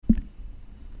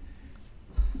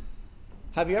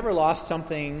Have you ever lost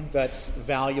something that's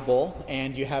valuable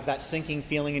and you have that sinking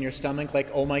feeling in your stomach like,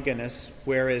 oh my goodness,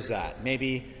 where is that?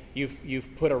 Maybe you've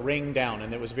put a ring down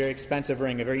and it was a very expensive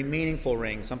ring, a very meaningful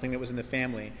ring, something that was in the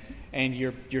family, and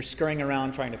you're scurrying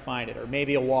around trying to find it. Or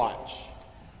maybe a watch.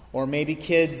 Or maybe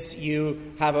kids,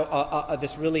 you have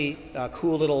this really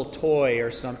cool little toy or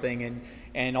something,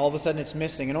 and all of a sudden it's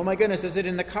missing. And oh my goodness, is it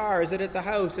in the car? Is it at the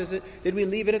house? Did we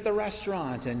leave it at the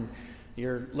restaurant? And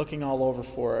you're looking all over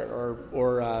for it.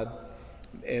 Or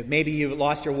maybe you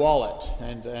lost your wallet,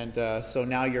 and so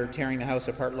now you're tearing the house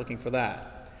apart looking for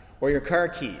that. Or your car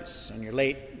keys, and you're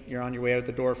late, you're on your way out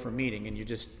the door for a meeting, and you're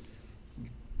just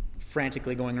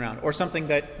frantically going around. Or something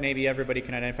that maybe everybody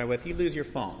can identify with, you lose your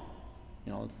phone.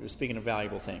 You know, speaking of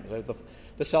valuable things.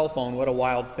 The cell phone, what a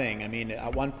wild thing. I mean,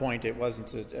 at one point it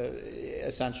wasn't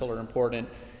essential or important,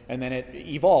 and then it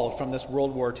evolved from this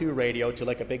World War II radio to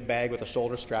like a big bag with a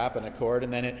shoulder strap and a cord,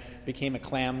 and then it became a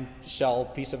clamshell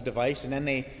piece of device, and then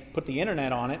they put the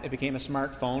internet on it. It became a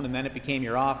smartphone, and then it became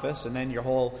your office, and then your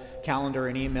whole calendar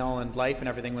and email and life and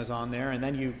everything was on there, and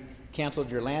then you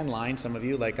canceled your landline, some of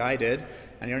you, like I did,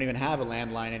 and you don't even have a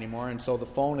landline anymore, and so the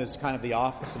phone is kind of the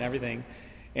office and everything.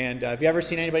 And have you ever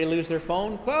seen anybody lose their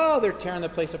phone? Oh, they're tearing the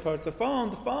place apart. The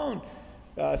phone.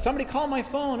 Somebody call my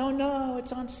phone. Oh, no,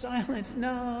 it's on silent.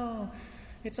 No,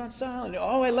 it's on silent.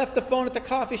 Oh, I left the phone at the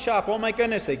coffee shop. Oh, my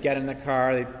goodness. They get in the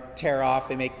car. They tear off.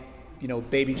 They make,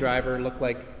 Baby Driver look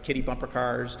like kitty bumper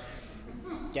cars.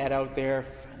 Get out there.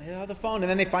 The phone. And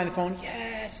then they find the phone.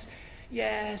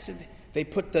 Yes. And they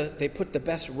put the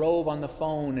best robe on the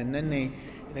phone, and then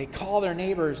they call their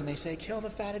neighbors and they say, kill the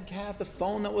fatted calf, the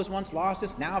phone that was once lost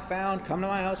is now found, come to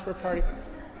my house for a party.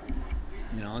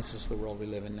 This is the world we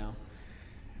live in now.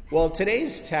 Well,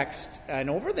 today's text, and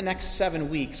over the next 7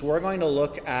 weeks, we're going to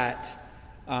look at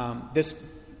this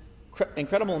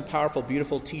incredible and powerful,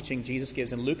 beautiful teaching Jesus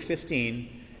gives in Luke 15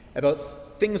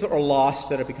 about things that are lost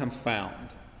that have become found.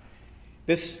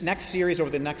 This next series over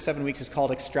the next 7 weeks is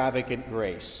called Extravagant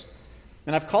Grace.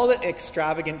 And I've called it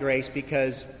Extravagant Grace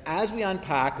because as we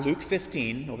unpack Luke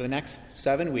 15 over the next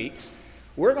 7 weeks,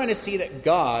 we're going to see that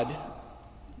God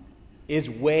is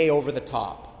way over the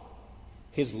top.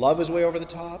 His love is way over the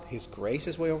top. His grace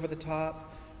is way over the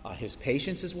top. His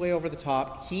patience is way over the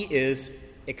top. He is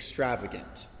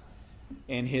extravagant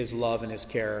in his love and his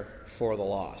care for the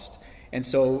lost. And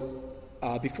so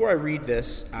before I read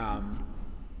this, I'm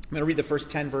going to read the first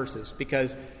 10 verses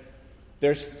because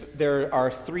there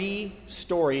are 3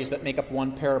 stories that make up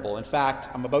one parable. In fact,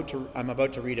 I'm about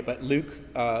to read it, but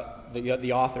Luke,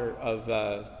 the author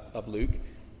of Luke,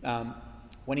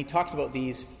 when he talks about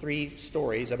these 3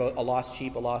 stories about a lost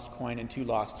sheep, a lost coin, and 2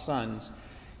 lost sons,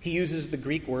 he uses the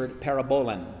Greek word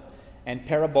parabolon, and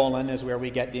parabolon is where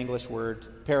we get the English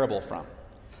word parable from.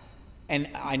 And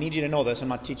I need you to know this. I'm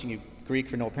not teaching you Greek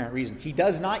for no apparent reason. He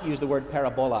does not use the word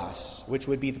parabolas, which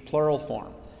would be the plural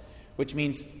form, which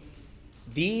means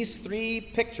these 3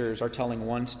 pictures are telling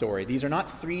one story. These are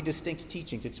not 3 distinct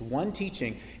teachings. It's one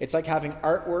teaching. It's like having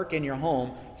artwork in your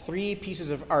home, 3 pieces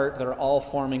of art that are all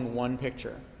forming one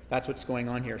picture. That's what's going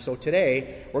on here. So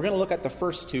today, we're going to look at the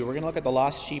first 2. We're going to look at the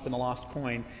lost sheep and the lost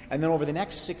coin. And then over the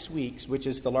next 6 weeks, which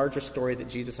is the larger story that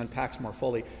Jesus unpacks more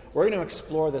fully, we're going to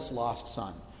explore this lost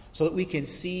son so that we can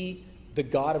see the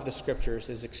God of the Scriptures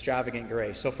as extravagant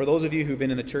grace. So for those of you who've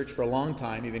been in the church for a long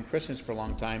time, you've been Christians for a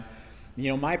long time,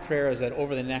 my prayer is that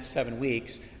over the next 7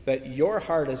 weeks, that your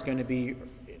heart is going to be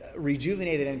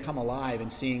rejuvenated and come alive in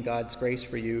seeing God's grace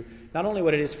for you, not only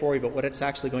what it is for you, but what it's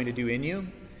actually going to do in you.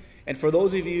 And for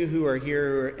those of you who are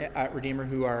here at Redeemer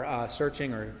who are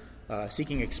searching or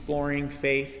seeking, exploring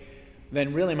faith,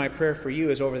 then really my prayer for you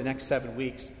is over the next 7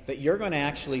 weeks that you're going to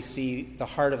actually see the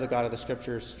heart of the God of the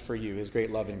Scriptures for you, his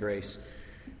great love and grace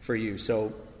for you.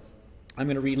 So I'm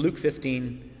going to read Luke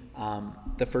 15,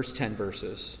 the first 10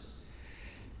 verses.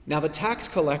 Now the tax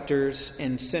collectors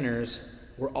and sinners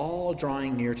were all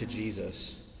drawing near to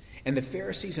Jesus, and the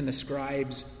Pharisees and the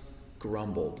scribes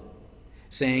grumbled,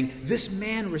 saying, "This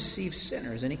man receives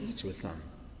sinners and he eats with them."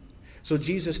 So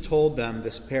Jesus told them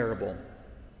this parable.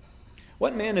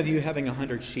 "What man of you having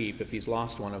 100 sheep, if he's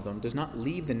lost one of them, does not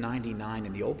leave the 99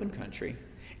 in the open country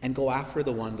and go after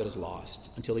the one that is lost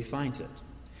until he finds it?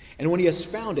 And when he has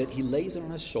found it, he lays it on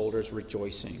his shoulders,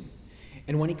 rejoicing.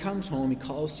 And when he comes home, he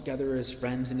calls together his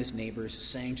friends and his neighbors,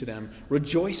 saying to them,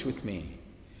 'Rejoice with me,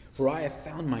 for I have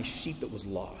found my sheep that was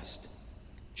lost.'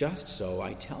 Just so,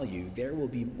 I tell you, there will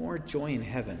be more joy in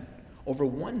heaven over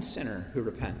one sinner who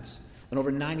repents than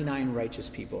over 99 righteous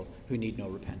people who need no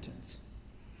repentance.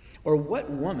 Or what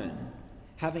woman,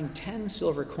 having 10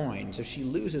 silver coins, if she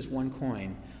loses one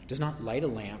coin, does not light a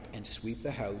lamp and sweep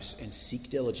the house and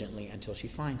seek diligently until she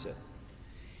finds it?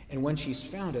 And when she's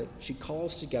found it, she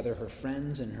calls together her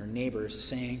friends and her neighbors,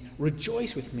 saying,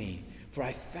 'Rejoice with me, for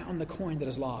I found the coin that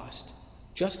is lost.'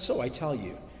 Just so, I tell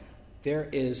you, there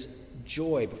is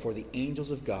joy before the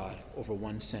angels of God over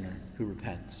one sinner who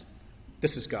repents."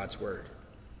 This is God's word.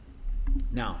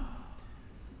 Now,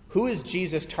 who is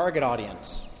Jesus' target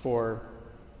audience for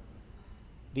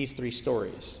these three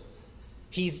stories?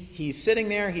 He's sitting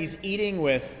there, he's eating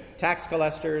with tax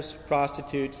collectors,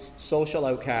 prostitutes, social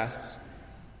outcasts.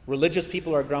 Religious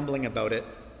people are grumbling about it.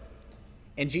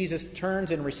 And Jesus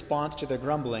turns in response to their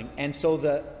grumbling. And so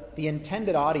the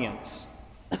intended audience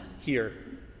here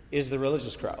is the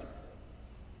religious crowd.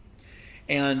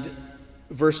 And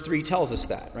verse 3 tells us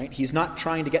that, right? He's not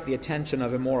trying to get the attention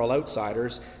of immoral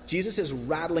outsiders. Jesus is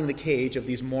rattling the cage of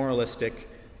these moralistic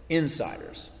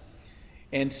insiders.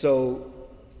 And so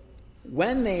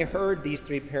when they heard these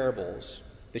three parables,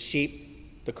 the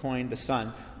sheep, the coin, the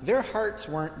son, their hearts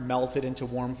weren't melted into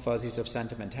warm fuzzies of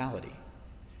sentimentality.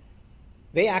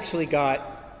 They actually got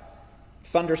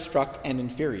thunderstruck and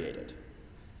infuriated,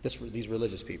 these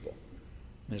religious people.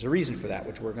 And there's a reason for that,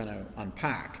 which we're going to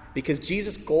unpack. Because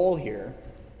Jesus' goal here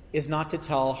is not to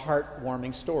tell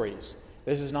heartwarming stories.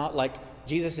 This is not like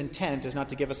Jesus' intent is not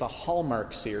to give us a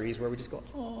Hallmark series where we just go,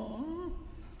 "Oh."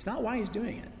 It's not why he's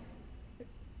doing it.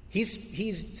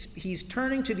 He's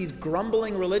turning to these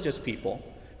grumbling religious people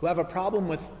who have a problem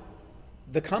with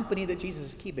the company that Jesus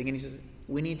is keeping. And he says,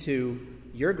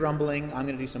 you're grumbling, I'm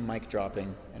going to do some mic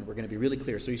dropping, and we're going to be really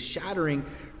clear. So he's shattering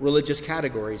religious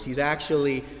categories. He's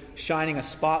actually shining a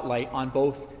spotlight on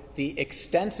both the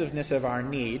extensiveness of our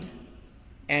need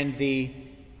and the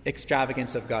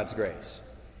extravagance of God's grace.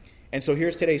 And so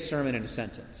here's today's sermon in a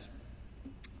sentence.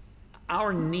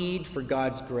 Our need for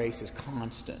God's grace is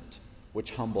constant,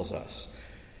 which humbles us.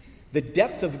 The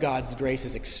depth of God's grace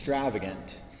is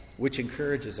extravagant, which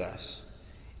encourages us.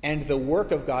 And the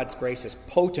work of God's grace is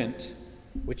potent,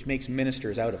 which makes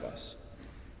ministers out of us.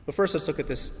 But first, let's look at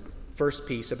this first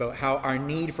piece about how our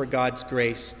need for God's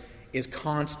grace is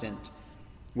constant,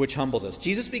 which humbles us.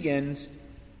 Jesus begins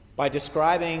by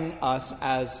describing us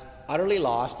as utterly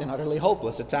lost and utterly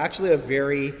hopeless. It's actually a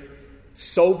very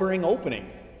sobering opening.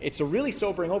 It's a really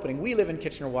sobering opening. We live in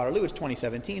Kitchener-Waterloo. It's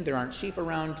 2017. There aren't sheep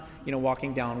around,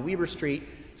 walking down Weber Street.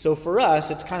 So for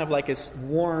us, it's kind of like this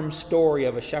warm story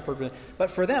of a shepherd. But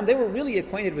for them, they were really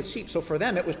acquainted with sheep. So for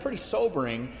them, it was pretty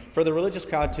sobering for the religious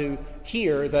crowd to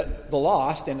hear that the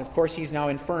lost, and of course he's now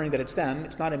inferring that it's them.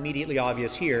 It's not immediately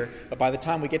obvious here, but by the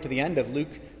time we get to the end of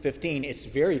Luke 15, it's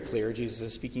very clear Jesus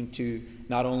is speaking to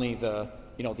not only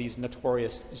these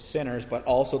notorious sinners, but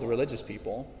also the religious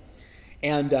people.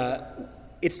 And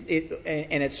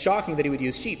it's shocking that he would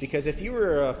use sheep, because if you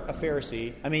were a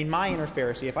Pharisee, my inner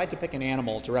Pharisee, if I had to pick an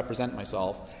animal to represent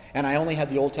myself, and I only had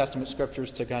the Old Testament scriptures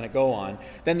to kind of go on,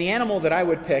 then the animal that I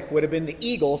would pick would have been the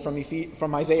eagle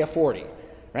from Isaiah 40,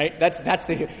 right? That's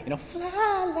the,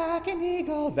 fly like an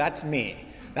eagle. That's me.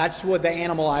 That's what the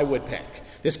animal I would pick.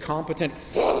 This competent,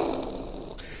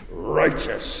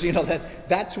 righteous,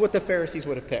 that's what the Pharisees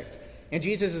would have picked. And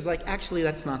Jesus is like, actually,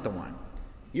 that's not the one.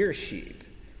 You're a sheep.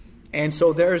 And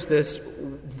so there's this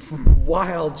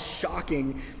wild,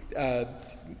 shocking,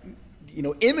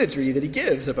 imagery that he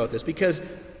gives about this, because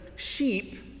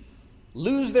sheep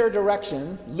lose their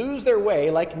direction, lose their way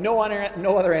like no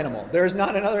other animal. There is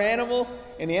not another animal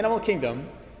in the animal kingdom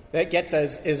that is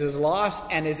as lost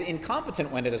and is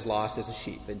incompetent when it is lost as a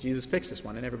sheep. And Jesus picks this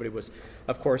one, and everybody was,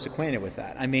 of course, acquainted with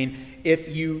that. If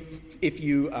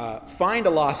you find a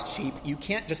lost sheep, you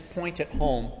can't just point it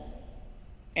home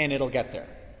and it'll get there.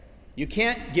 You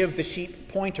can't give the sheep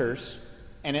pointers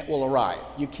and it will arrive.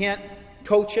 You can't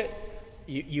coach it.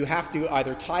 You have to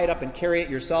either tie it up and carry it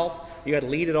yourself. You got to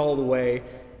lead it all the way.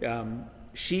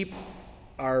 Sheep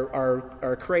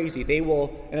are crazy. They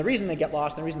will, and the reason they get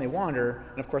lost and the reason they wander,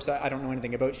 and of course I don't know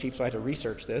anything about sheep, so I had to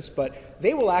research this, but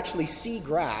they will actually see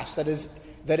grass that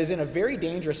is in a very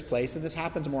dangerous place, and this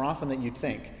happens more often than you'd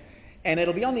think. And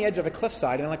it'll be on the edge of a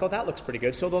cliffside, and they're like, oh, that looks pretty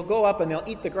good. So they'll go up and they'll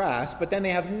eat the grass, but then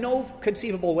they have no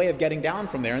conceivable way of getting down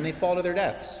from there, and they fall to their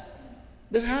deaths.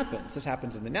 This happens. This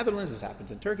happens in the Netherlands. This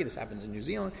happens in Turkey. This happens in New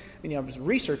Zealand. I was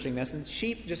researching this, and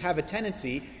sheep just have a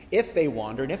tendency, if they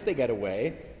wander and if they get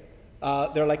away,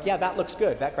 they're like, yeah, that looks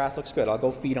good. That grass looks good. I'll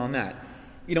go feed on that.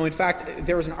 In fact,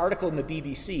 there was an article in the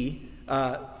BBC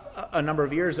a number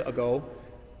of years ago,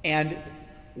 and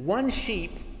one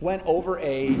sheep went over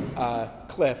a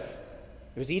cliff.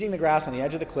 It was eating the grass on the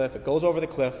edge of the cliff. It goes over the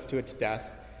cliff to its death.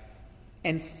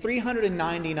 And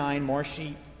 399 more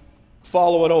sheep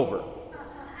follow it over.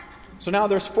 So now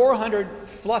there's 400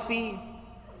 fluffy...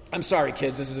 I'm sorry,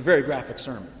 kids, this is a very graphic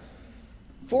sermon.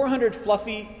 400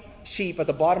 fluffy sheep at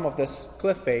the bottom of this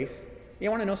cliff face, you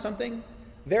want to know something?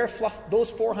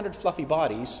 Those 400 fluffy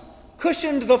bodies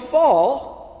cushioned the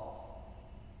fall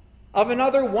of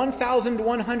another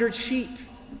 1,100 sheep.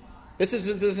 This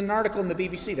is an article in the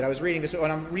BBC that I was reading this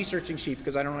when I'm researching sheep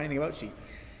because I don't know anything about sheep.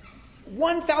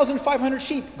 1,500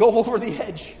 sheep go over the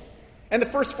edge. And the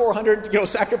first 400,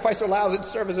 sacrifice their lives and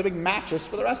serve as a big mattress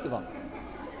for the rest of them.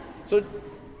 So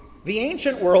the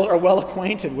ancient world are well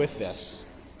acquainted with this.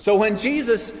 So when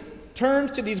Jesus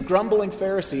turns to these grumbling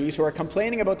Pharisees who are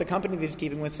complaining about the company that he's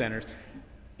keeping with sinners,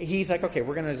 he's like, okay,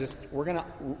 we're gonna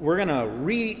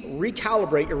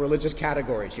recalibrate your religious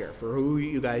categories here for who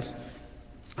you guys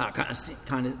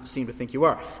kind of seem to think you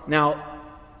are. Now,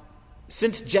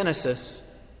 since Genesis,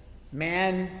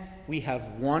 man, we have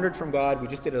wandered from God. We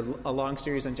just did a long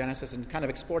series on Genesis and kind of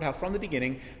explored how from the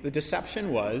beginning the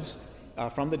deception was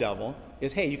from the devil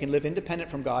is, hey, you can live independent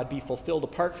from God, be fulfilled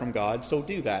apart from God, so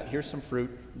do that. Here's some fruit.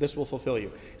 This will fulfill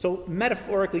you. So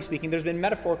metaphorically speaking, there's been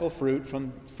metaphorical fruit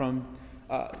from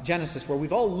Genesis where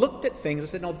we've all looked at things and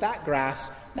said, no, that grass,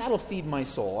 that'll feed my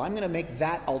soul. I'm going to make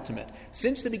that ultimate.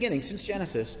 Since the beginning, since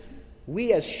Genesis,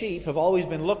 we as sheep have always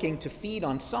been looking to feed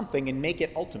on something and make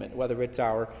it ultimate, whether it's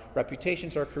our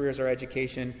reputations, our careers, our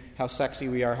education, how sexy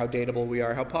we are, how dateable we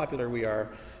are, how popular we are,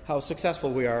 how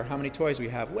successful we are, how many toys we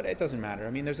have. It doesn't matter.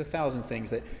 I mean, there's 1,000 things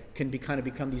that can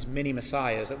become these mini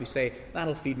messiahs that we say,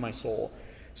 that'll feed my soul.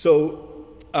 So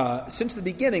since the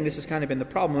beginning, this has kind of been the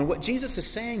problem. And what Jesus is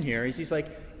saying here is he's like,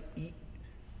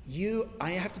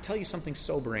 I have to tell you something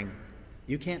sobering.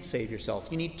 You can't save yourself.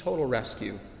 You need total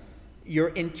rescue. You're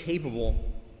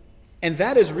incapable. And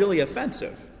that is really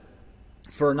offensive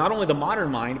for not only the modern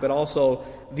mind, but also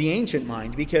the ancient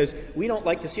mind, because we don't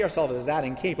like to see ourselves as that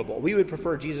incapable. We would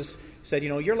prefer, Jesus said,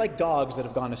 you're like dogs that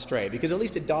have gone astray, because at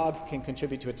least a dog can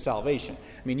contribute to its salvation.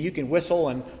 I mean, you can whistle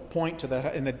and point to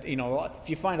if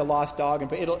you find a lost dog,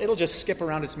 and it'll just skip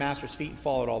around its master's feet and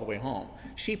follow it all the way home.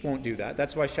 Sheep won't do that.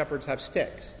 That's why shepherds have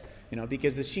sticks,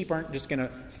 because the sheep aren't just going to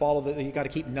follow you got to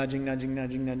keep nudging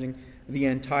the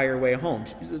entire way home.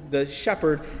 The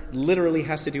shepherd literally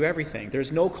has to do everything.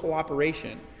 There's no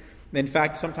cooperation. In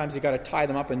fact, sometimes you got to tie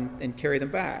them up and carry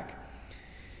them back.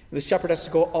 The shepherd has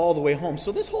to go all the way home.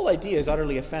 So this whole idea is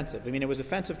utterly offensive. I mean, it was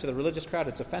offensive to the religious crowd.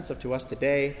 It's offensive to us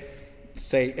today.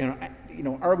 Say,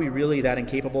 are we really that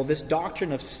incapable? This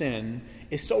doctrine of sin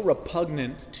is so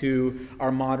repugnant to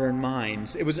our modern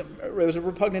minds. It was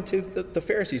repugnant to the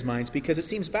Pharisees' minds because it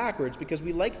seems backwards, because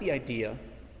we like the idea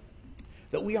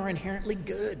that we are inherently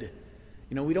good.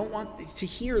 We don't want to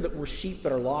hear that we're sheep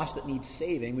that are lost that need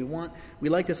saving. We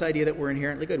like this idea that we're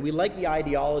inherently good. We like the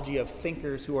ideology of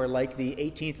thinkers who are like the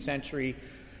 18th century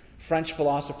French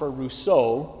philosopher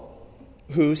Rousseau,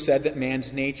 who said that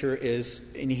man's nature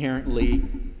is inherently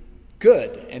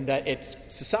good and that it's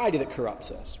society that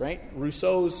corrupts us, right?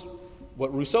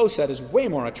 What Rousseau said is way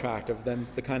more attractive than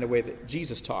the kind of way that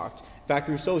Jesus talked. In fact,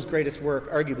 Rousseau's greatest work,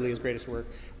 arguably his greatest work,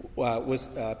 was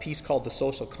a piece called The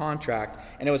Social Contract,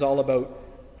 and it was all about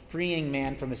freeing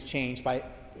man from his chains by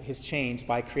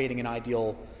creating an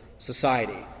ideal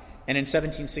society. And in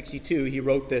 1762, he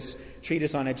wrote this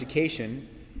treatise on education,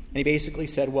 and he basically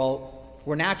said, well,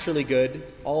 we're naturally good.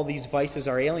 All these vices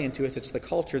are alien to us. It's the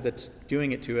culture that's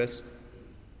doing it to us.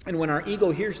 And when our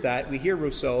ego hears that, we hear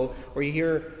Rousseau, or you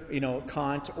hear,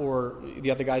 Kant, or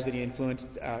the other guys that he influenced,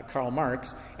 Karl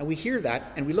Marx, and we hear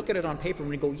that, and we look at it on paper, and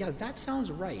we go, yeah, that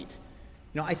sounds right.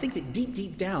 I think that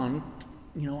deep down,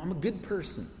 I'm a good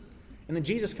person. And then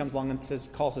Jesus comes along and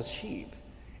calls us sheep.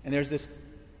 And there's this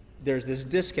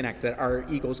disconnect that our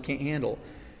egos can't handle.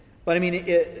 But I mean,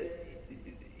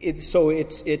 it's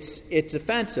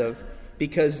offensive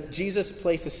because Jesus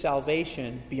places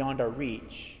salvation beyond our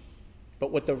reach. But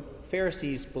what the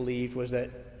Pharisees believed was that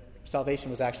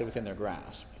salvation was actually within their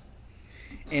grasp.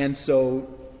 And so,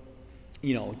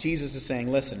 Jesus is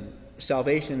saying, listen,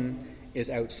 salvation is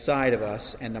outside of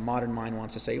us, and the modern mind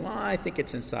wants to say, well, I think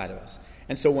it's inside of us.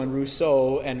 And so when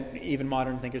Rousseau and even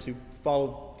modern thinkers who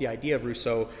follow the idea of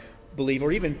Rousseau believe,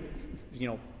 or even,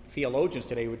 theologians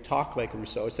today would talk like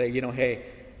Rousseau, say, hey,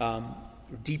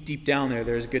 deep down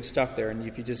there's good stuff there, and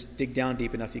if you just dig down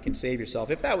deep enough, you can save yourself.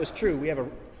 If that was true, we have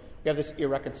this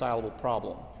irreconcilable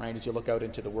problem, right? As you look out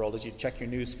into the world, as you check your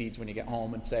news feeds when you get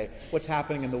home and say, what's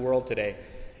happening in the world today?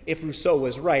 If Rousseau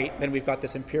was right, then we've got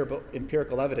this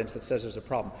empirical evidence that says there's a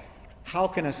problem. How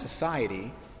can a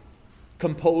society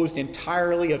composed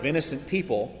entirely of innocent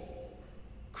people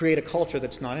create a culture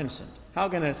that's not innocent? How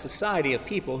can a society of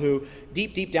people who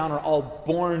deep down are all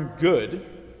born good,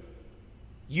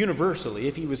 universally,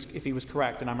 if he was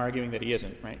correct, and I'm arguing that he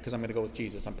isn't, right? Because I'm going to go with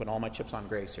Jesus. I'm putting all my chips on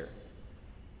grace here.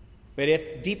 But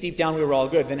if deep, deep down we were all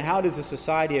good, then how does a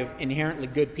society of inherently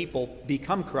good people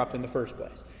become corrupt in the first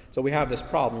place? So we have this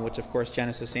problem, which of course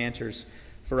Genesis answers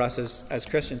for us as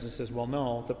Christians and says, well,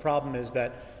 no, the problem is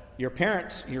that your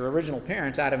parents, your original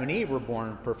parents, Adam and Eve, were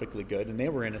born perfectly good, and they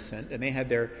were innocent, and they had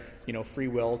their free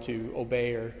will to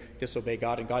obey or disobey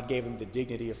God, and God gave them the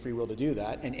dignity of free will to do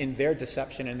that. And in their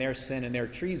deception and their sin and their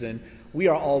treason, we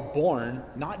are all born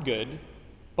not good,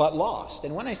 but lost.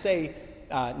 And when I say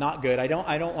not good, I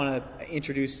don't want to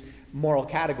introduce moral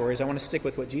categories. I want to stick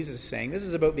with what Jesus is saying. This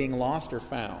is about being lost or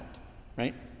found,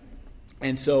 right?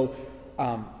 And so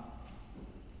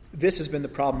this has been the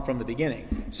problem from the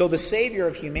beginning. So the savior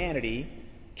of humanity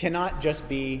cannot just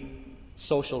be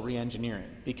social reengineering,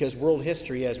 because world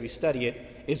history, as we study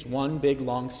it, is one big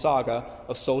long saga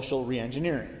of social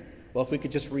reengineering. Well, if we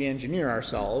could just reengineer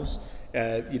ourselves,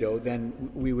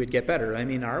 then we would get better. I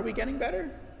mean, are we getting better?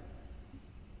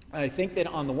 I think that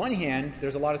on the one hand,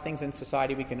 there's a lot of things in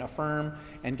society we can affirm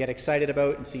and get excited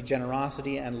about and see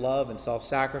generosity and love and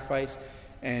self-sacrifice.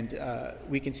 And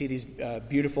we can see these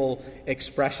beautiful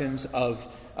expressions of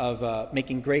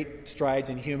making great strides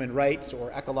in human rights or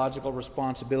ecological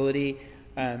responsibility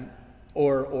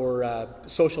or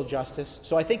social justice.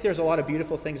 So I think there's a lot of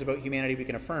beautiful things about humanity we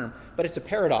can affirm. But it's a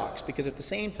paradox, because at the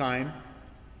same time,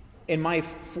 in my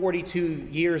 42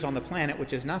 years on the planet,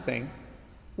 which is nothing,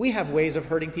 we have ways of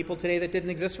hurting people today that didn't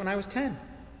exist when I was 10.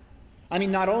 I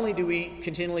mean, not only do we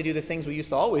continually do the things we used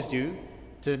to always do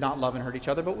to not love and hurt each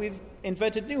other, but we've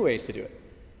invented new ways to do it.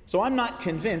 So I'm not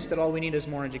convinced that all we need is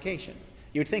more education.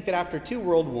 You would think that after 2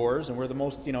 world wars, and we're the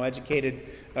most educated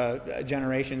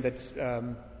generation that's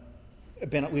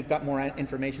we've got more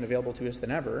information available to us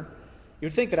than ever, you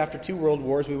would think that after 2 world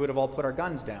wars we would have all put our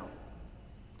guns down.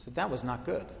 So that was not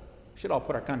good. We should all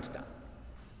put our guns down.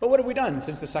 But what have we done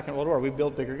since the Second World War? We've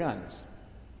built bigger guns.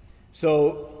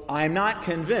 So I'm not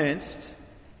convinced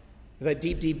that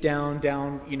deep down,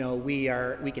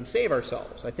 we can save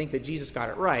ourselves. I think that Jesus got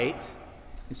it right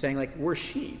in saying, we're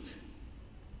sheep.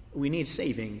 We need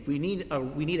saving. We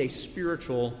need a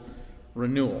spiritual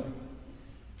renewal.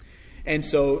 And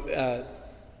so,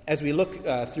 as we look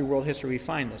through world history, we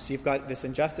find this. You've got this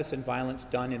injustice and violence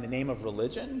done in the name of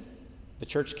religion. The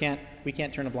church we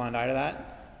can't turn a blind eye to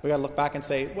that. We've got to look back and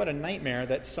say, what a nightmare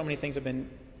that so many things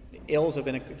ills have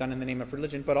been done in the name of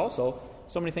religion, but also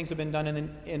so many things have been done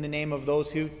in the name of those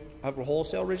who have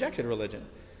wholesale rejected religion.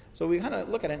 So we kind of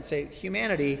look at it and say,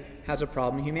 humanity has a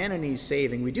problem. Humanity needs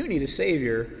saving. We do need a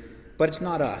savior, but it's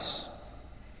not us.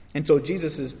 And so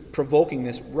Jesus is provoking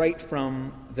this right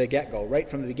from the get-go, right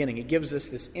from the beginning. It gives us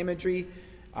this imagery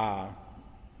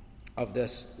of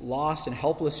this lost and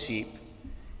helpless sheep,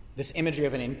 this imagery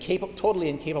of an totally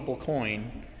incapable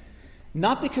coin,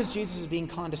 not because Jesus is being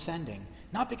condescending,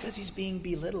 not because he's being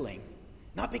belittling,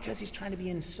 not because he's trying to be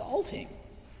insulting.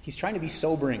 He's trying to be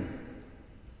sobering.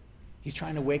 He's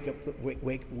trying to wake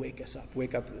us up,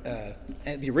 wake up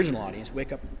the original audience,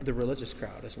 wake up the religious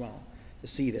crowd as well to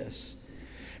see this.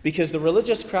 Because the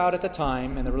religious crowd at the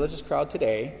time and the religious crowd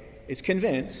today is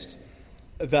convinced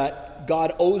that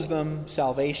God owes them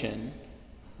salvation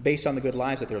based on the good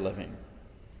lives that they're living.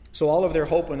 So all of their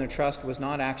hope and their trust was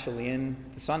not actually in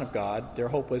the Son of God. Their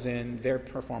hope was in their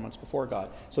performance before God.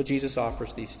 So Jesus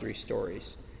offers these 3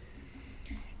 stories.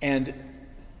 And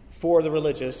for the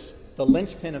religious, the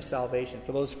linchpin of salvation,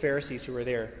 for those Pharisees who were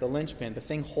there, the linchpin, the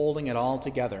thing holding it all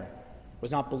together,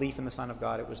 was not belief in the Son of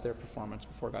God. It was their performance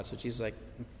before God. So Jesus is like,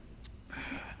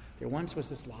 there once was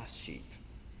this lost sheep.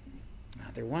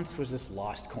 There once was this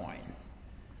lost coin.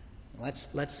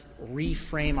 Let's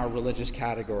reframe our religious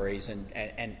categories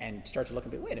and start to look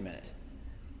and be, wait a minute.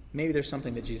 Maybe there's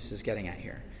something that Jesus is getting at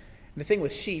here. And the thing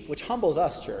with sheep, which humbles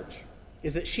us, church,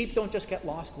 is that sheep don't just get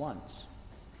lost once.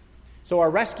 So our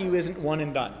rescue isn't one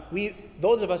and done.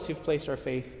 Those of us who've placed our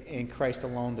faith in Christ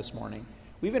alone this morning,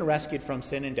 we've been rescued from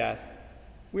sin and death.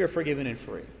 We are forgiven and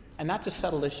free. And that's a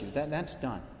settled issue. That's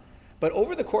done. But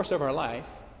over the course of our life,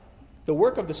 the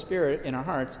work of the Spirit in our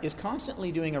hearts is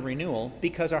constantly doing a renewal,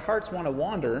 because our hearts want to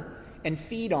wander and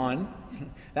feed on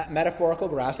that metaphorical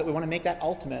grass that we want to make that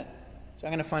ultimate. So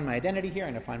I'm going to find my identity here.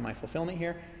 I'm going to find my fulfillment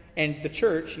here. And the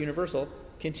church, universal,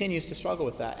 continues to struggle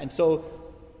with that. And so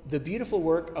the beautiful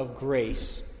work of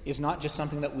grace is not just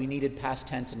something that we needed past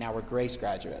tense and now we're grace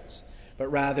graduates.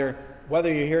 But rather,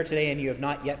 whether you're here today and you have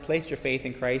not yet placed your faith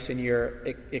in Christ and you're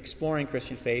exploring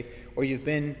Christian faith, or you've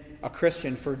been a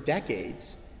Christian for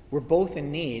decades, we're both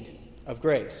in need of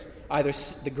grace. Either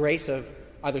the grace of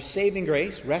saving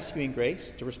grace, rescuing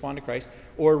grace to respond to Christ,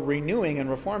 or renewing and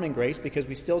reforming grace, because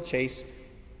we still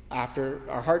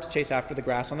our hearts chase after the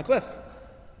grass on the cliff.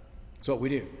 That's what we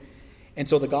do. And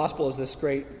so the gospel is this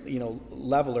great,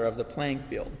 leveler of the playing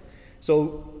field.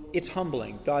 So it's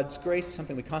humbling. God's grace is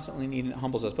something we constantly need, and it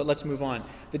humbles us. But let's move on.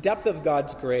 The depth of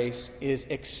God's grace is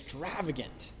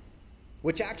extravagant,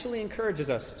 which actually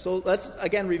encourages us. So let's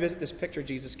again revisit this picture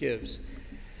Jesus gives.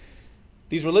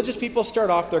 These religious people start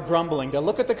off, they're grumbling. They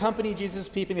look at the company Jesus is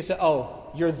keeping, they say,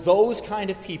 oh, you're those kind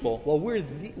of people. Well,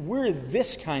 we're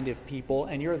this kind of people,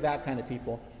 and you're that kind of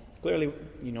people. Clearly,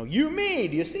 you, me,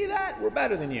 do you see that? We're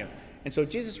better than you. And so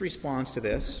Jesus responds to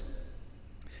this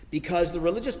because the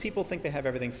religious people think they have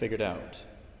everything figured out.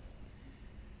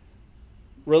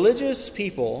 Religious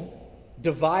people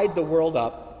divide the world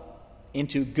up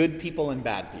into good people and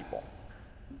bad people.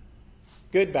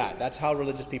 Good, bad. That's how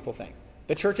religious people think.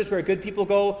 The churches where good people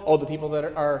go, the people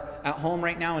that are at home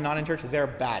right now and not in church, they're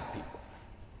bad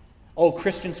people.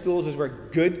 Christian schools is where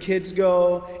good kids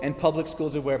go, and public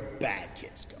schools are where bad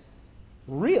kids go.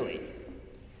 Really?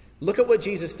 Look at what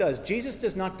Jesus does. Jesus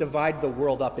does not divide the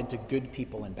world up into good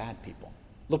people and bad people.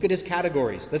 Look at his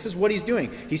categories. This is what he's doing.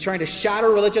 He's trying to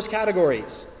shatter religious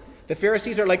categories. The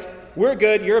Pharisees are like, we're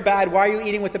good, you're bad, why are you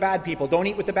eating with the bad people? Don't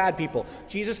eat with the bad people.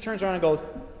 Jesus turns around and goes,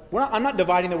 I'm not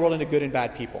dividing the world into good and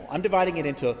bad people. I'm dividing it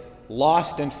into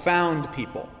lost and found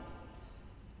people.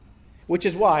 Which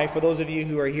is why, for those of you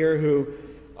who are here who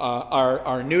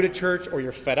are new to church, or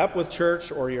you're fed up with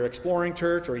church, or you're exploring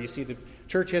church, or you see the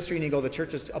church history and you go, the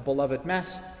church is a beloved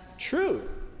mess. True.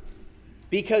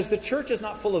 Because the church is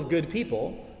not full of good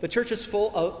people. The church is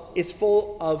full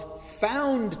of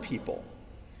found people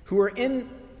who are in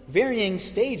varying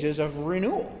stages of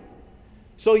renewal.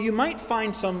 So you might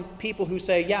find some people who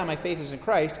say, yeah, my faith is in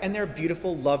Christ, and they're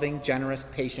beautiful, loving, generous,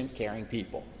 patient, caring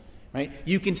people. Right?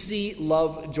 You can see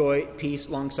love, joy, peace,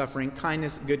 long-suffering,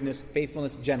 kindness, goodness,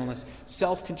 faithfulness, gentleness,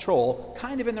 self-control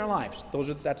kind of in their lives.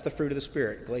 That's the fruit of the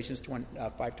Spirit, Galatians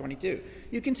 5:22.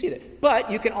 You can see that. But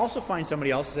you can also find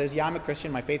somebody else who says, yeah, I'm a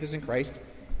Christian, my faith is in Christ,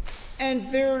 and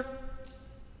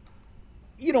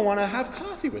you don't want to have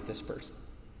coffee with this person.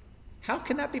 How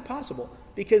can that be possible?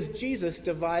 Because Jesus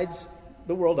divides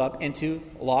the world up into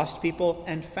lost people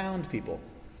and found people.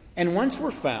 And once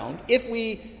we're found, if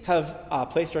we have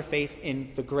placed our faith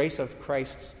in the grace of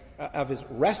Christ's, of his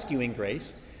rescuing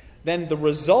grace, then the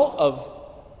result of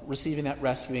receiving that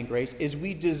rescuing grace is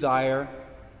we desire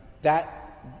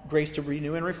that grace to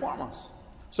renew and reform us.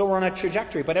 So we're on a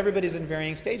trajectory, but everybody's in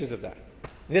varying stages of that.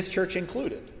 This church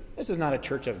included. This is not a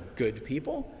church of good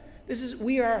people.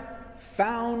 We are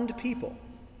found people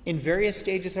in various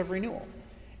stages of renewal.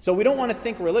 So we don't want to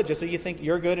think religious, so you think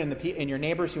you're good and your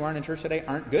neighbors who aren't in church today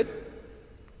aren't good.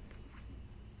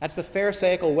 That's the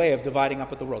Pharisaical way of dividing up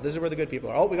with the world. This is where the good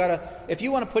people are. If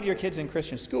you want to put your kids in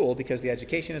Christian school because the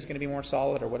education is going to be more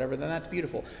solid or whatever, then that's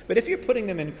beautiful. But if you're putting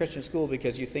them in Christian school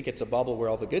because you think it's a bubble where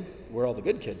all the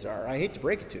good kids are, I hate to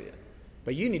break it to you,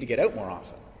 but you need to get out more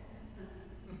often.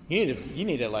 You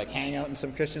need to like hang out in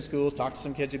some Christian schools, talk to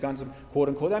some kids who've gone some quote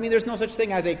unquote. I mean, there's no such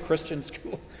thing as a Christian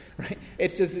school, right?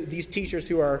 It's just these teachers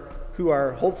who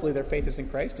are hopefully their faith is in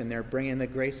Christ and they're bringing the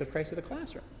grace of Christ to the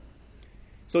classroom.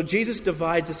 So Jesus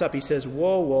divides us up. He says,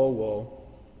 whoa,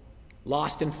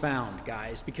 lost and found,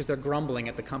 guys, because they're grumbling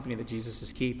at the company that Jesus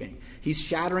is keeping. He's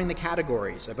shattering the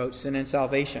categories about sin and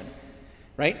salvation,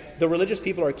 right? The religious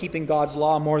people are keeping God's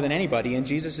law more than anybody, and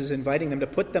Jesus is inviting them to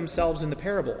put themselves in the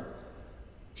parable.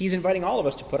 He's inviting all of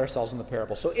us to put ourselves in the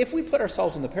parable. So if we put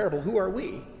ourselves in the parable, who are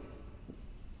we?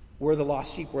 We're the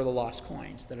lost sheep, we're the lost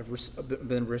coins that have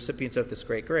been recipients of this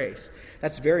great grace.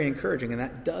 That's very encouraging, and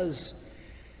that does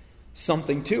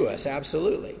something to us,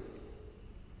 absolutely.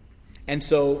 And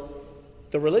so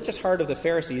the religious heart of the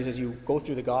Pharisees, as you go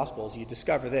through the Gospels, you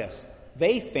discover this.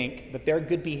 They think that their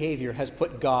good behavior has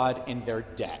put God in their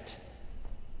debt.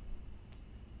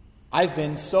 I've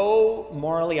been so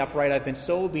morally upright, I've been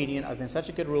so obedient, I've been such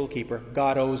a good rule keeper,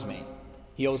 God owes me.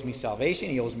 He owes me salvation,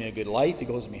 he owes me a good life, he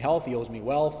owes me health, he owes me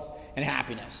wealth and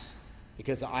happiness,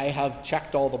 because I have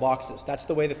checked all the boxes. That's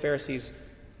the way the Pharisees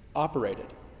operated.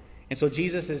 And so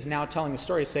Jesus is now telling the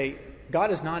story to say, God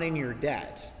is not in your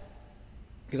debt,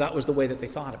 because that was the way that they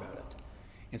thought about it.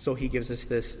 And so he gives us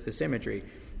this imagery,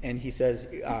 and he says,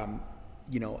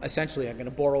 essentially, I'm going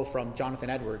to borrow from Jonathan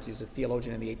Edwards. He's a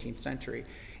theologian in the 18th century.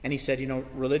 And he said,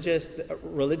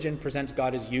 religion presents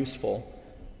God as useful.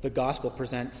 The gospel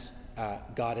presents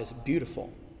God as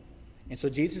beautiful. And so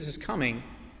Jesus is coming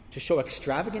to show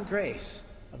extravagant grace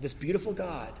of this beautiful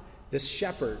God, this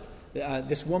shepherd,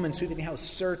 this woman sweeping the house,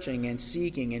 searching and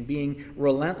seeking and being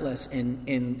relentless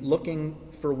in looking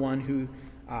for one who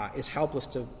is helpless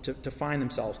to find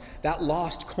themselves. That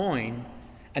lost coin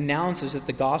announces that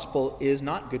the gospel is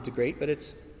not good to great, but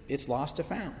it's lost to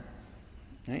found.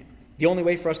 Right? The only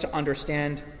way for us to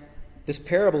understand this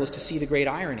parable is to see the great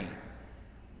irony.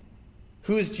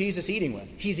 Who is Jesus eating with?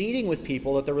 He's eating with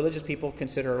people that the religious people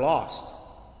consider lost.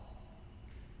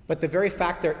 But the very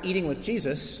fact they're eating with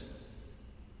Jesus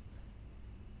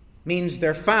means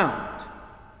they're found.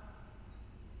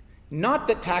 Not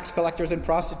that tax collectors and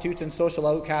prostitutes and social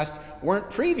outcasts weren't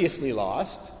previously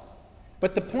lost,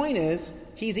 but the point is,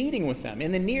 he's eating with them.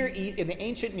 In the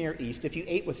ancient Near East, if you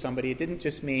ate with somebody, it didn't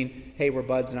just mean, hey, we're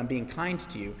buds and I'm being kind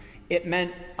to you. It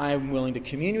meant, I'm willing to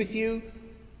commune with you,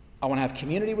 I want to have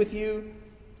community with you,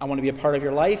 I want to be a part of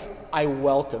your life, I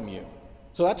welcome you.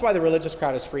 So that's why the religious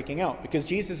crowd is freaking out, because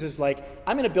Jesus is like,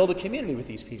 I'm going to build a community with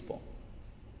these people.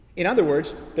 In other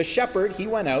words, the shepherd, he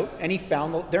went out and he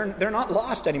found, they're not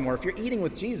lost anymore. If you're eating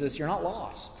with Jesus, you're not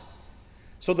lost.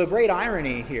 So the great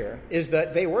irony here is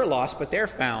that they were lost, but they're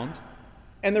found,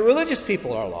 and the religious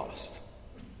people are lost.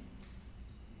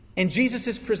 And Jesus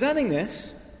is presenting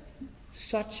this,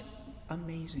 such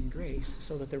amazing grace,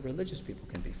 so that the religious people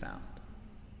can be found.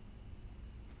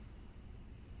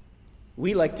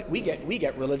 We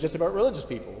get religious about religious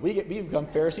people. We become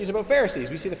Pharisees about Pharisees.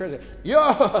 We see the Pharisees,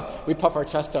 we puff our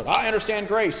chests out. I understand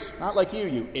grace, not like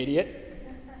you idiot.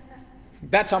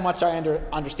 That's how much I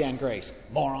understand grace,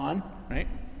 moron. Right?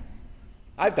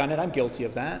 I've done it. I'm guilty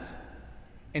of that.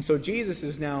 And so Jesus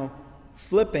is now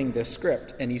flipping the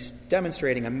script, and he's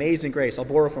demonstrating amazing grace. I'll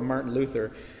borrow from Martin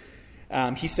Luther.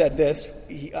 He said this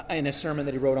in a sermon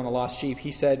that he wrote on the lost sheep.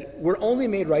 He said, we're only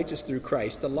made righteous through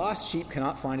Christ. The lost sheep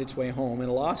cannot find its way home, and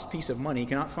a lost piece of money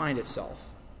cannot find itself.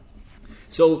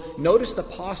 So notice the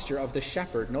posture of the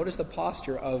shepherd. Notice the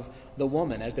posture of the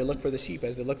woman as they look for the sheep,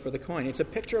 as they look for the coin. It's a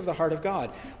picture of the heart of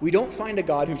God. We don't find a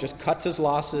God who just cuts his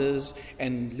losses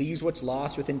and leaves what's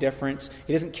lost with indifference.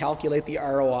 He doesn't calculate the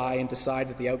ROI and decide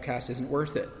that the outcast isn't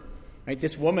worth it. Right?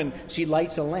 This woman, she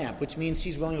lights a lamp, which means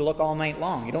she's willing to look all night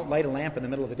long. You don't light a lamp in the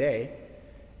middle of the day.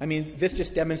 I mean, this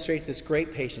just demonstrates this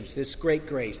great patience, this great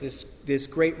grace, this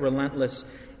great relentless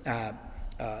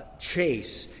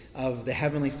chase of the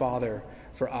Heavenly Father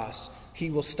for us. He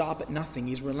will stop at nothing.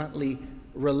 He's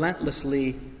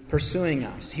relentlessly pursuing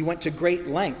us. He went to great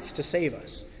lengths to save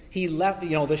us. He left,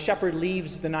 the shepherd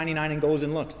leaves the 99 and goes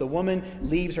and looks. The woman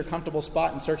leaves her comfortable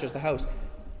spot and searches the house.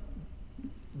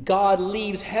 God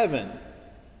leaves heaven,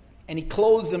 and he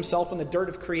clothes himself in the dirt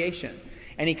of creation.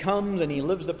 And he comes and he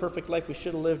lives the perfect life we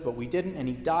should have lived, but we didn't. And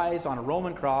he dies on a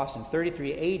Roman cross in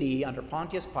 33 AD under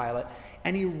Pontius Pilate.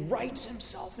 And he writes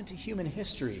himself into human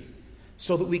history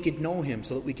so that we could know him,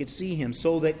 so that we could see him,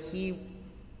 so that he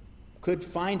could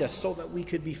find us, so that we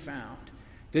could be found.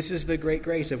 This is the great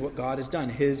grace of what God has done.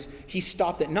 He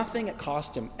stopped at nothing. It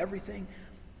cost him everything.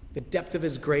 The depth of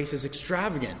his grace is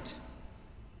extravagant.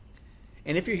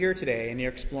 And if you're here today and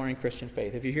you're exploring Christian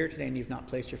faith, if you're here today and you've not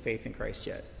placed your faith in Christ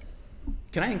yet,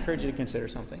 can I encourage you to consider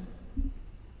something?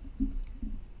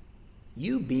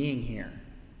 You being here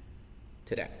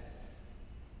today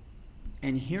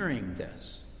and hearing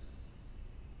this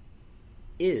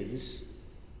is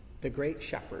the great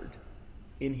shepherd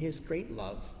in his great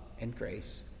love and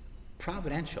grace,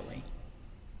 providentially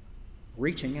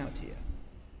reaching out to you,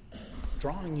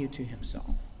 drawing you to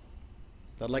himself.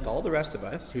 That like all the rest of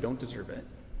us who don't deserve it,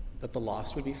 that the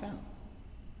lost would be found.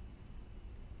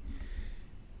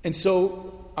 And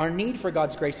so our need for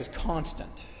God's grace is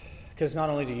constant, because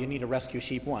not only do you need to rescue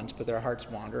sheep once, but their hearts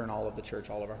wander, and all of the church,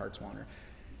 all of our hearts wander.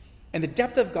 And the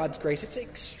depth of God's grace, it's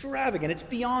extravagant. It's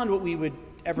beyond what we would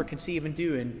ever conceive and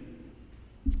do.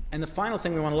 And the final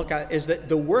thing we want to look at is that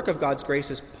the work of God's grace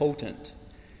is potent.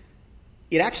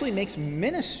 It actually makes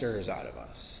ministers out of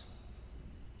us.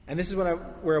 And this is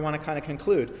where I want to kind of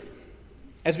conclude.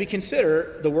 As we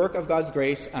consider the work of God's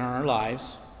grace in our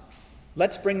lives,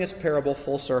 let's bring this parable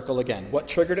full circle again. What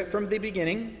triggered it from the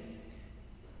beginning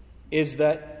is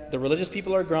that the religious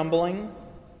people are grumbling.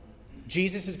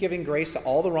 Jesus is giving grace to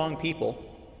all the wrong people,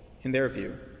 in their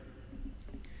view.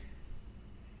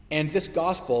 And this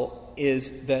gospel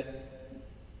is that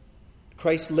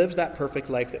Christ lives that perfect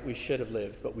life that we should have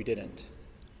lived, but we didn't.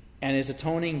 And his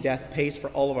atoning death pays for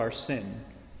all of our sin.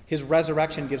 His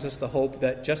resurrection gives us the hope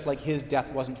that just like his death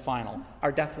wasn't final,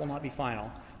 our death will not be final.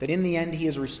 That in the end he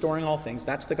is restoring all things.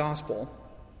 That's the gospel.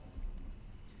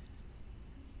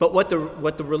 But what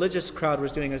the religious crowd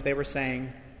was doing is they were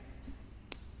saying,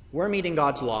 we're meeting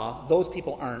God's law, those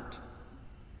people aren't.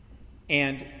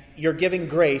 And you're giving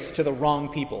grace to the wrong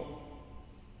people.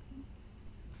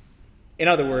 In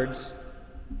other words,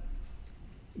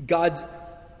 they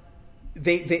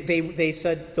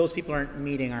said those people aren't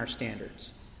meeting our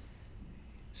standards.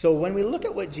 So when we look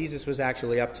at what Jesus was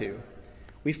actually up to,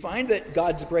 we find that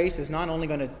God's grace is not only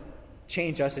going to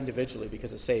change us individually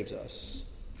because it saves us,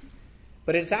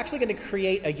 but it's actually going to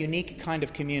create a unique kind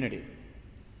of community.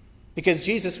 Because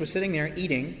Jesus was sitting there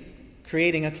eating,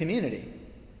 creating a community.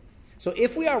 So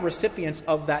if we are recipients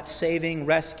of that saving,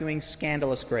 rescuing,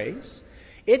 scandalous grace,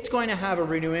 it's going to have a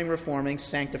renewing, reforming,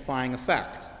 sanctifying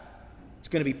effect. It's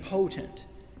going to be potent.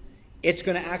 It's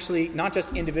going to actually, not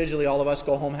just individually, all of us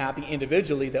go home happy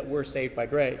individually that we're saved by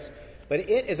grace, but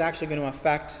it is actually going to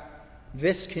affect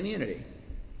this community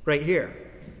right here.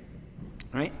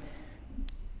 Right?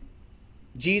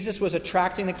 Jesus was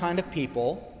attracting the kind of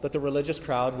people that the religious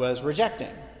crowd was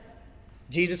rejecting.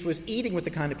 Jesus was eating with the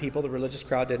kind of people the religious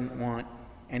crowd didn't want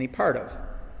any part of.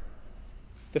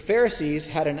 The Pharisees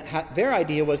their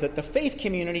idea was that the faith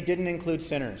community didn't include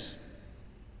sinners.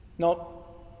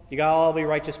 Nope, you got to all be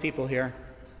righteous people here.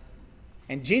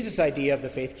 And Jesus' idea of the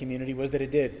faith community was that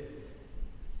it did. Do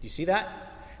you see that?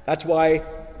 That's why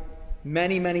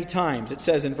many, many times it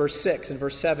says in verse 6 and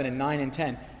verse 7 and 9 and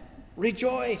 10,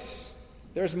 rejoice!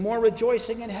 There's more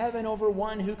rejoicing in heaven over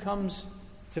one who comes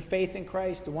to faith in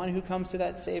Christ, the one who comes to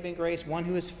that saving grace, one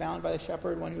who is found by the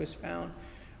shepherd, one who is found.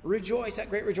 Rejoice, that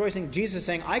great rejoicing. Jesus is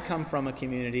saying, I come from a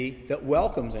community that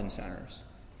welcomes in sinners,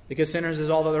 because sinners is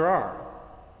all that there are.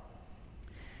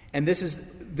 And this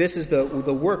is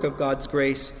the work of God's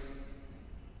grace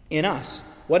in us.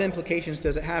 What implications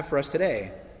does it have for us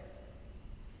today?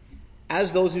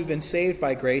 As those who've been saved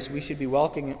by grace, we should be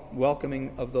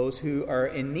welcoming of those who are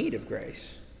in need of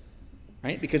grace.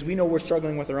 Right? Because we know we're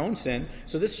struggling with our own sin.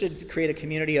 So this should create a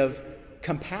community of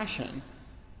compassion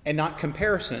and not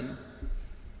comparison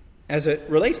as it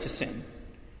relates to sin.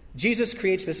 Jesus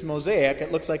creates this mosaic.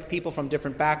 It looks like people from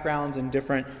different backgrounds and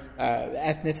different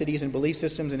ethnicities and belief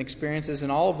systems and experiences,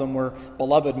 and all of them were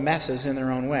beloved messes in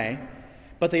their own way.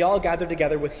 But they all gathered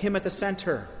together with him at the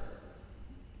center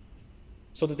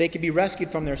so that they could be rescued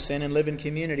from their sin and live in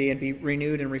community and be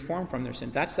renewed and reformed from their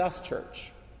sin. That's us,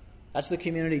 church. That's the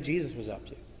community Jesus was up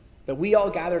to. That we all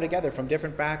gather together from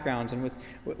different backgrounds and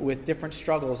with different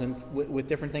struggles and with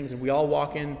different things. And we all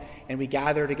walk in and we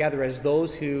gather together as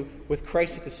those who, with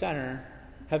Christ at the center,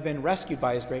 have been rescued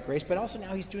by his great grace. But also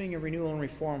now he's doing a renewal and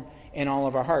reform in all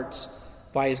of our hearts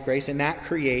by his grace. And that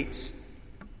creates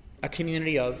a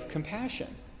community of compassion.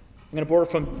 I'm going to borrow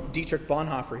from Dietrich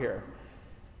Bonhoeffer here.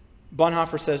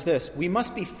 Bonhoeffer says this: we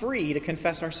must be free to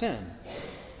confess our sin.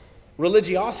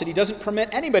 Religiosity doesn't permit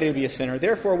anybody to be a sinner.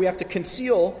 Therefore, we have to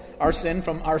conceal our sin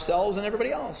from ourselves and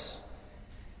everybody else.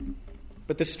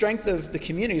 But the strength of the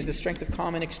community is the strength of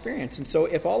common experience. And so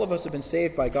if all of us have been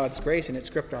saved by God's grace and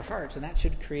it's gripped our hearts, and that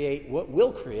should create, what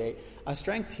will create, a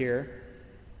strength here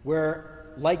where,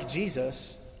 like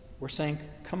Jesus, we're saying,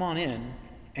 come on in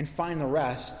and find the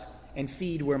rest and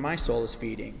feed where my soul is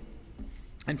feeding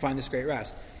and find this great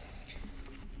rest.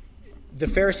 The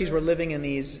Pharisees were living in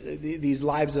these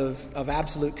lives of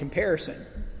absolute comparison.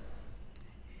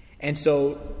 And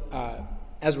so,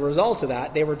 as a result of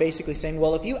that, they were basically saying,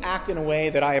 well, if you act in a way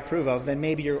that I approve of, then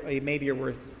maybe you're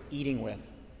worth eating with.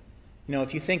 You know,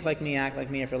 if you think like me, act like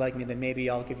me, if you're like me, then maybe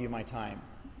I'll give you my time.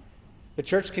 The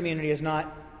church community is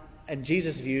not, in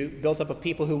Jesus' view, built up of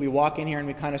people who we walk in here and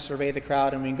we kind of survey the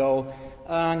crowd and we go,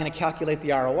 I'm going to calculate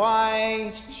the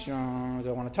ROI. Do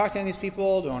I want to talk to any of these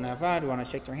people? Do I want to have fun? Do I want to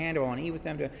shake their hand? Do I want to eat with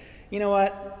them? You know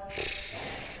what?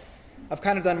 I've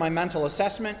kind of done my mental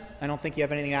assessment. I don't think you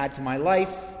have anything to add to my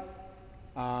life.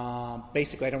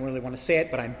 Basically, I don't really want to say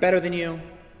it, but I'm better than you.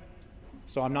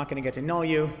 So I'm not going to get to know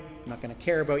you. I'm not going to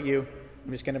care about you.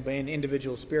 I'm just going to be an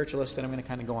individual spiritualist, and I'm going to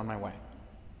kind of go on my way.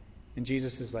 And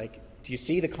Jesus is like, do you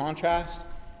see the contrast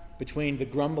between the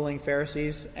grumbling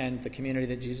Pharisees and the community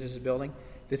that Jesus is building?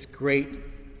 This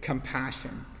great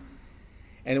compassion.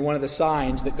 And one of the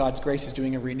signs that God's grace is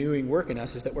doing a renewing work in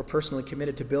us is that we're personally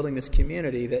committed to building this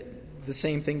community, that the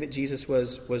same thing that Jesus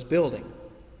was building.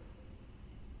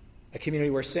 A community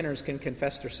where sinners can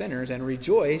confess their sinners and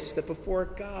rejoice that before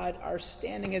God are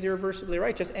standing as irreversibly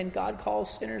righteous, and God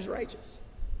calls sinners righteous.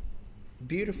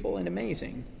 Beautiful and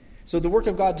amazing. So the work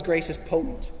of God's grace is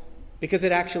potent because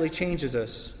it actually changes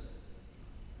us.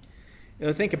 You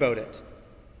know, think about it.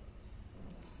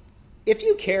 If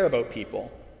you care about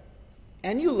people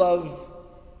and you love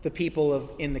the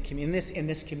people in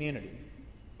this community,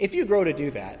 if you grow to do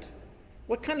that,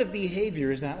 what kind of behavior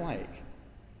is that like?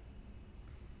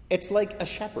 It's like a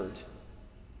shepherd.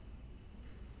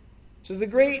 So the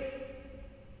great,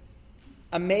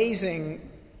 amazing,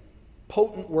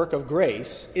 potent work of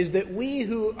grace is that we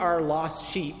who are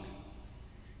lost sheep,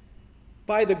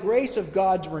 by the grace of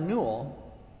God's renewal,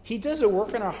 he does a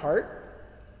work in our heart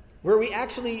where we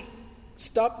actually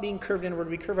stop being curved inward,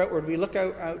 we curve outward, we look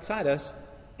outside us,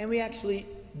 and we actually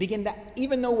begin to,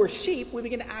 even though we're sheep, we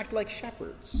begin to act like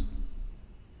shepherds.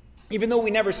 Even though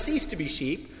we never cease to be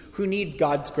sheep who need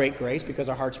God's great grace because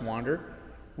our hearts wander,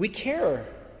 we care.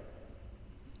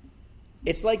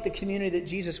 It's like the community that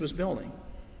Jesus was building.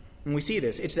 And we see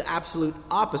this. It's the absolute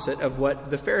opposite of what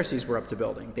the Pharisees were up to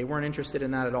building. They weren't interested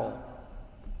in that at all.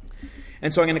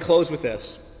 And so I'm going to close with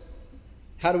this.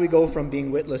 How do we go from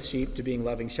being witless sheep to being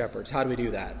loving shepherds? How do we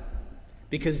do that?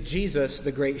 Because Jesus,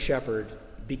 the great shepherd,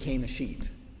 became a sheep.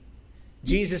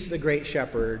 Jesus, the great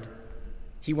shepherd,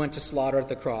 he went to slaughter at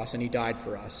the cross and he died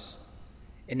for us.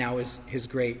 And now his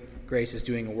great grace is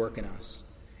doing a work in us.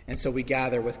 And so we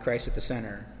gather with Christ at the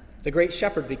center. The great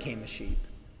shepherd became a sheep.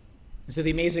 And so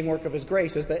the amazing work of his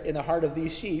grace is that in the heart of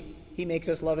these sheep, he makes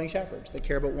us loving shepherds that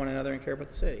care about one another and care about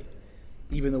the city,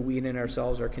 even though we in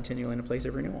ourselves are continually in a place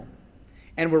of renewal.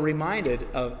 And we're reminded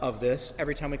of this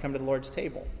every time we come to the Lord's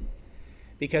table.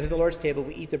 Because at the Lord's table,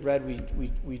 we eat the bread,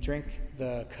 we drink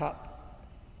the cup.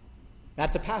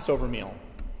 That's a Passover meal.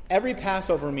 Every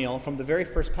Passover meal, from the very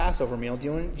first Passover meal,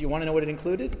 do you want to know what it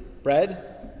included?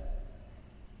 Bread,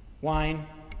 wine,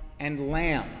 and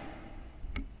lamb.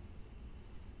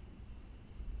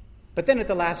 But then at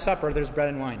the Last Supper, there's bread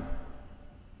and wine.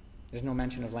 There's no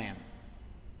mention of lamb.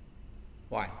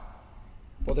 Why?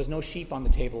 Well, there's no sheep on the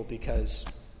table because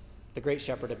the great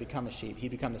shepherd had become a sheep. He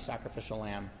became the sacrificial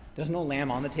lamb. There's no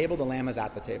lamb on the table. The lamb is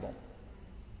at the table.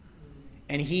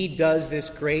 And he does this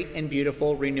great and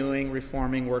beautiful renewing,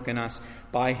 reforming work in us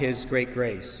by his great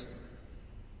grace.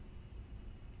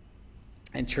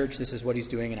 And church, this is what he's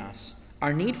doing in us.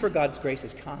 Our need for God's grace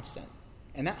is constant,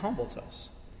 and that humbles us.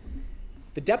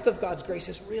 The depth of God's grace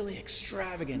is really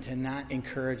extravagant, and that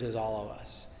encourages all of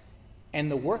us. And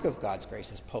the work of God's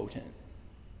grace is potent.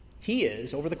 He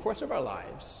is, over the course of our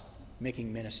lives,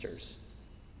 making ministers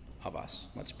of us.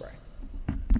 Let's pray.